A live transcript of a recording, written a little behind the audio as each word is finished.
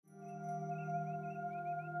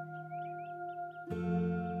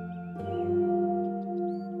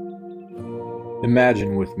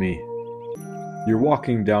Imagine with me, you're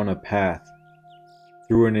walking down a path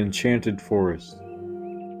through an enchanted forest,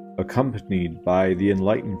 accompanied by the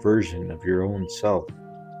enlightened version of your own self.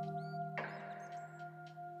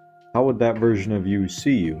 How would that version of you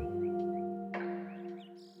see you?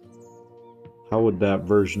 How would that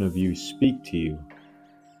version of you speak to you?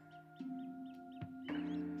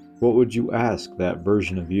 What would you ask that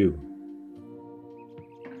version of you?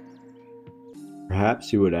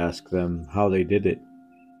 Perhaps you would ask them how they did it,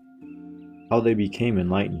 how they became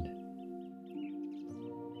enlightened.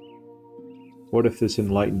 What if this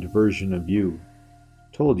enlightened version of you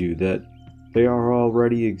told you that they are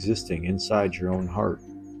already existing inside your own heart,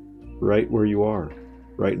 right where you are,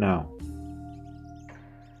 right now?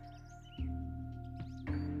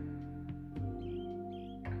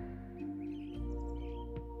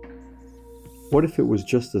 What if it was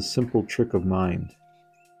just a simple trick of mind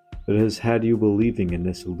that has had you believing in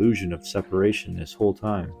this illusion of separation this whole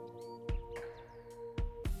time?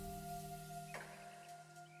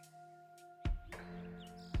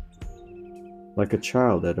 Like a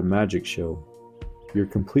child at a magic show, you're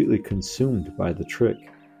completely consumed by the trick.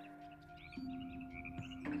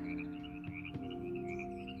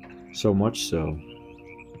 So much so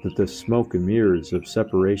that the smoke and mirrors of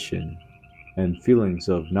separation and feelings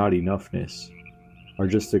of not enoughness are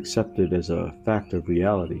just accepted as a fact of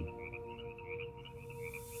reality.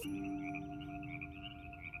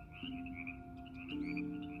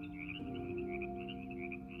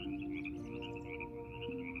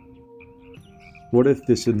 What if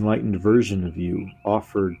this enlightened version of you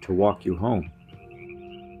offered to walk you home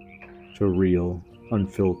to real,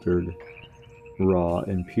 unfiltered, raw,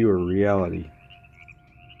 and pure reality?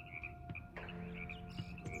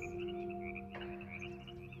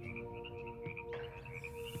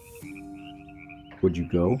 Would you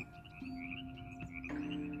go?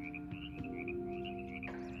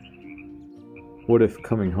 What if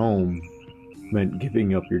coming home meant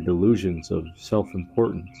giving up your delusions of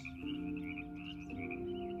self-importance?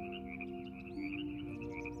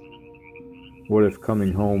 What if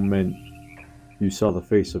coming home meant you saw the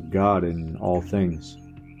face of God in all things?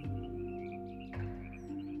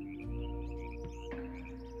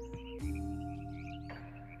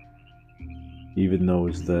 Even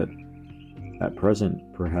those that, at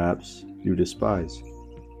present, perhaps, you despise.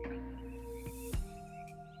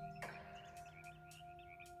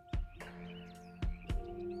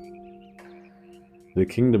 The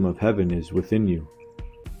kingdom of heaven is within you.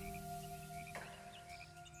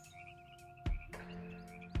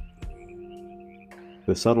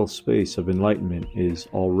 The subtle space of enlightenment is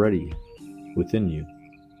already within you.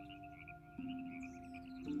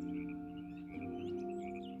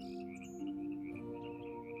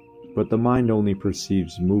 But the mind only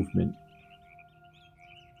perceives movement.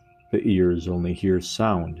 The ears only hear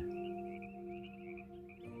sound.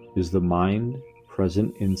 Is the mind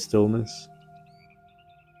present in stillness?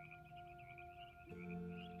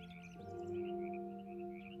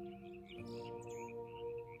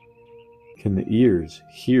 Can the ears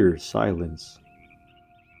hear silence?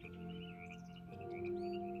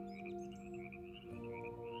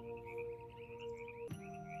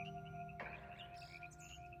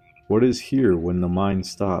 What is here when the mind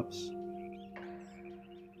stops?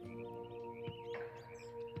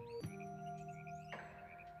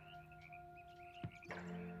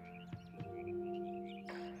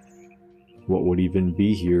 What would even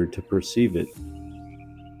be here to perceive it?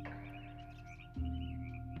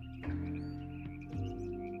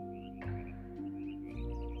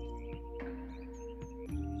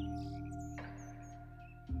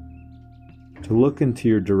 To look into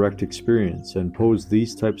your direct experience and pose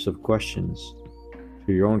these types of questions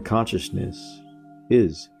to your own consciousness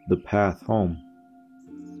is the path home.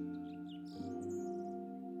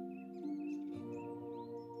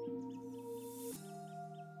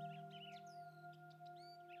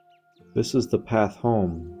 This is the path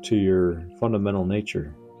home to your fundamental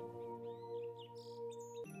nature.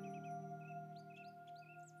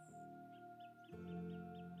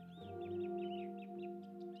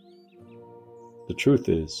 The truth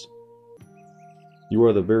is, you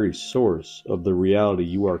are the very source of the reality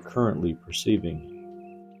you are currently perceiving.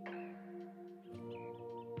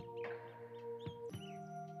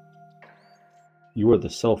 You are the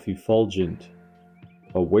self-effulgent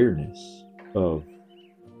awareness of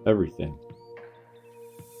everything.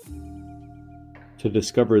 To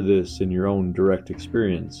discover this in your own direct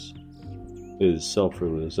experience is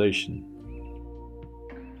self-realization.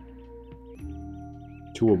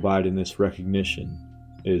 To abide in this recognition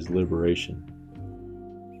is liberation.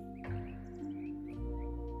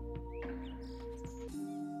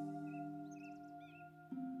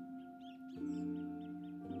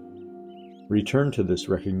 Return to this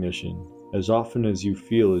recognition as often as you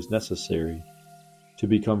feel is necessary to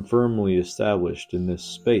become firmly established in this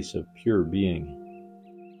space of pure being.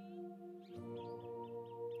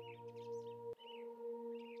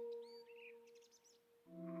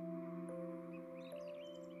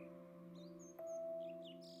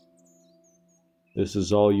 This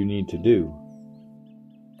is all you need to do.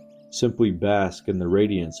 Simply bask in the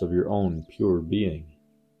radiance of your own pure being.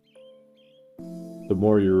 The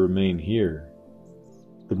more you remain here,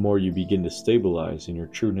 the more you begin to stabilize in your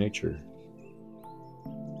true nature.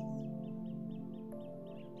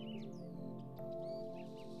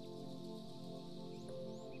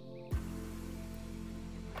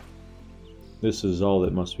 This is all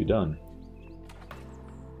that must be done.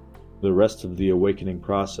 The rest of the awakening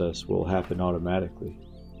process will happen automatically.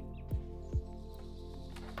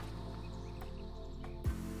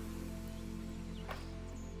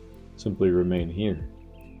 Simply remain here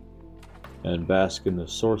and bask in the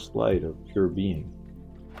source light of pure being.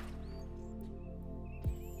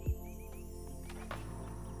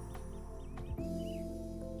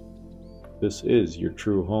 This is your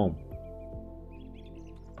true home.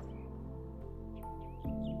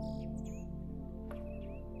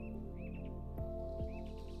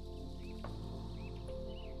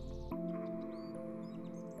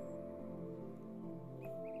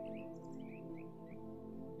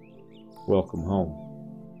 Welcome home.